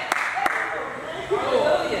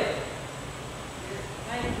 Hallelujah.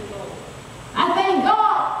 Thank you, Lord. I thank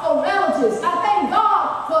God for relatives. I thank God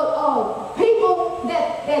for people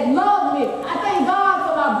that love me. I thank God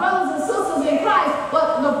for my brothers and sisters in Christ.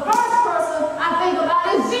 But the first person I think about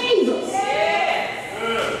is Jesus.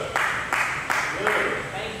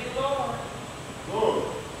 Thank you, Lord.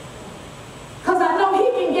 Because I know he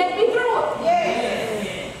can get me through it.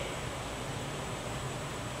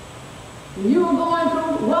 When you're going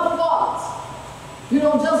through rough waters, you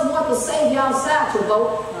don't just want the Savior outside your boat.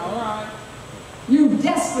 All right. You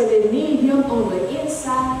desperately need him on the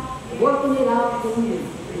inside, working it out for you.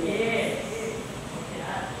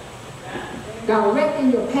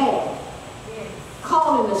 Directing your path,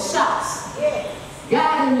 calling the shots,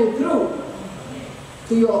 guiding you through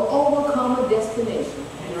to your overcomer destination.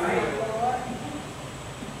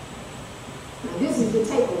 Now this is your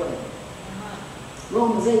takeaway.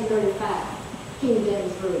 Romans 8:35, King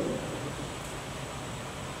James Version.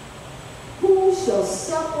 Who shall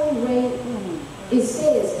separate? It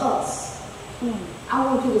says us. I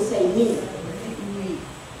want you to say me.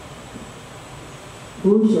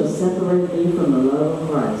 Who shall separate me from the love of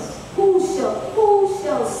Christ? Who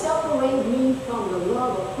shall separate me from the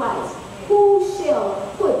love of Christ? Who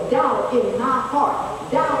shall put doubt in my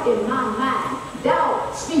heart, doubt in my mind,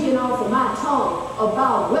 doubt speaking off of my tongue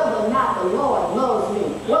about whether or not the Lord loves me,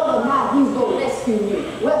 whether or not he's going to rescue me,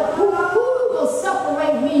 who will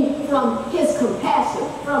separate me from his compassion,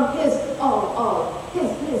 from his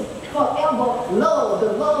forever love,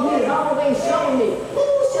 the love he has always shown me? Who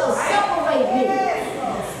shall separate me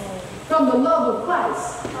from the love of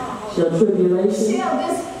Christ? Shall tribulation? Shall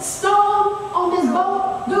this storm on this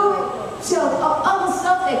boat do it? Shall other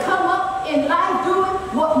stuff that come up in life do it?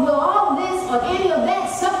 Will all this or any of that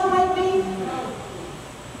separate me?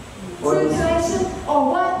 Tribulation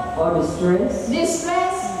or what? Or distress?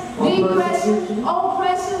 Distress, Or depression,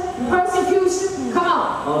 oppression, persecution. Come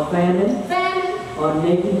on. Or famine? Famine. Or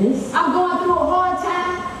nakedness? I'm going through a hard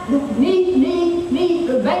time. The baby needs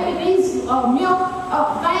milk.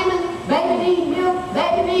 Famine. Baby need milk.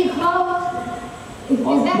 Baby need clothes. Is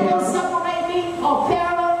that going to separate me? Or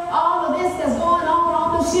peril? All of this that's going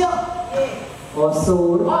on the ship? Or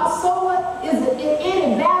sword? Or sword? Is it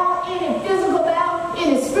any battle, any physical battle,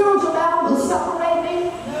 any spiritual battle to separate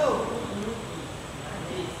me? No.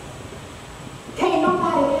 Can't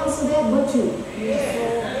nobody answer that but you.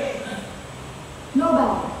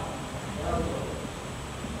 Nobody.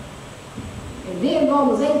 And then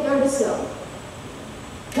Romans 8:37.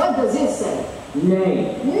 What does it say?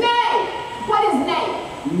 Nay. Nay. What is nay?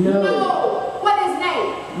 No. No. What is nay?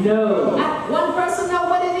 No. One person know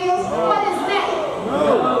what it is? No. What is nay? No.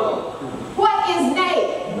 What is nay?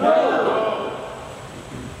 No.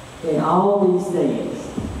 In all these things,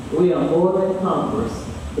 we are more than conquerors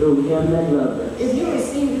through him that loved us. If you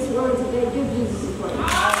receive this word today, give Jesus a praise.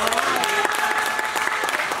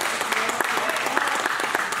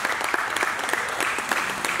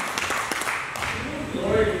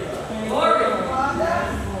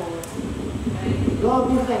 Lord,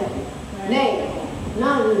 we thank you. Nay,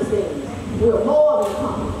 none of these things. We're more than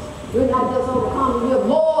conquerors. We're not just overcomers, we're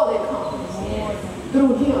more than conquerors.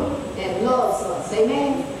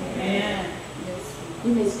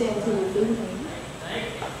 stand to your feet.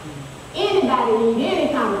 Anybody need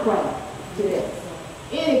any kind of prayer today?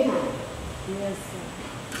 Any kind. Yes,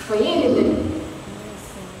 For anything.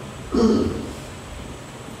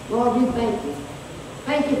 Lord, we thank you.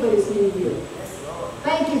 Thank you for this new year.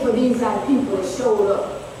 Thank you for these people that showed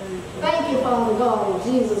up. Thank you, Father God,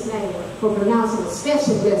 in Jesus' name, for pronouncing a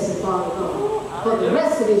special blessing, Father God, for the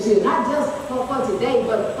rest of this year. Not just for today,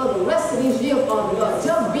 but for the rest of this year, Father God,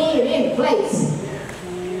 just being in place.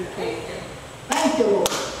 Thank you, Lord.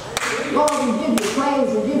 Lord, we give you praise,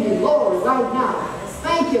 we give you glory right now.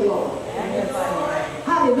 Thank you, Lord.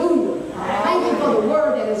 Hallelujah. Thank you for the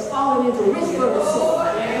word that has fallen into rich fertile soil.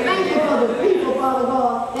 Thank you for the people, Father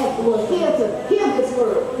God, that were here to hear this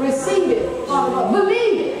word, receive it, Father God,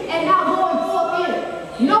 believe it, and now going forth in it.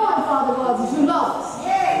 Knowing, Father God, that you love us.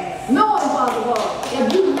 Knowing, Father God,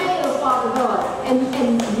 that you made us, Father God,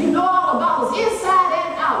 and you know all about us inside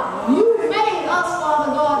and out. You made us,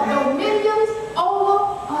 Father God, dominions over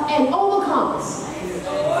and overcomers.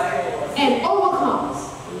 And overcomers.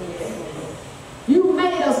 You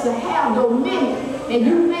made us to have dominion, and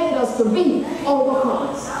you made us to be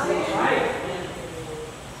overcomers.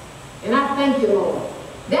 And I thank you, Lord.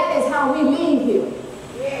 That is how we leave here.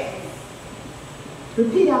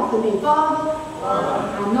 Repeat after me. Father,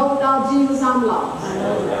 I know without Jesus I'm lost. I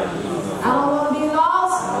don't want to be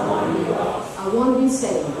lost. I want to be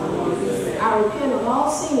saved. I repent of all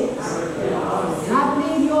sins. And I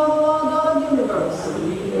believe you are the Lord God of the universe.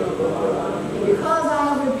 And because I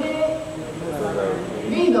have repented,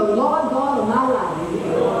 be the Lord God of my life.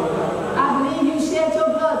 I believe you shed your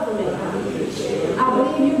blood for me. I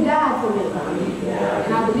believe you died for me.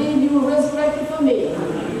 And I believe you were resurrected for me.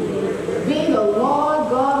 Be the Lord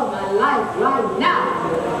God of my life right now.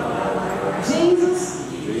 Jesus,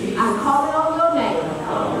 I'm calling on your name.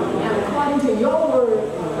 And according to your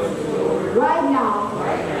word, right now,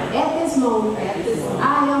 at this moment,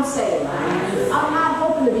 I am saved. I'm not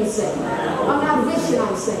hoping to be saved. I'm not wishing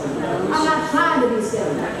I'm saved. I'm not trying to be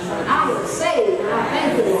saved. I am saved. I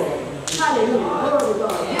thank you, Lord. Hallelujah.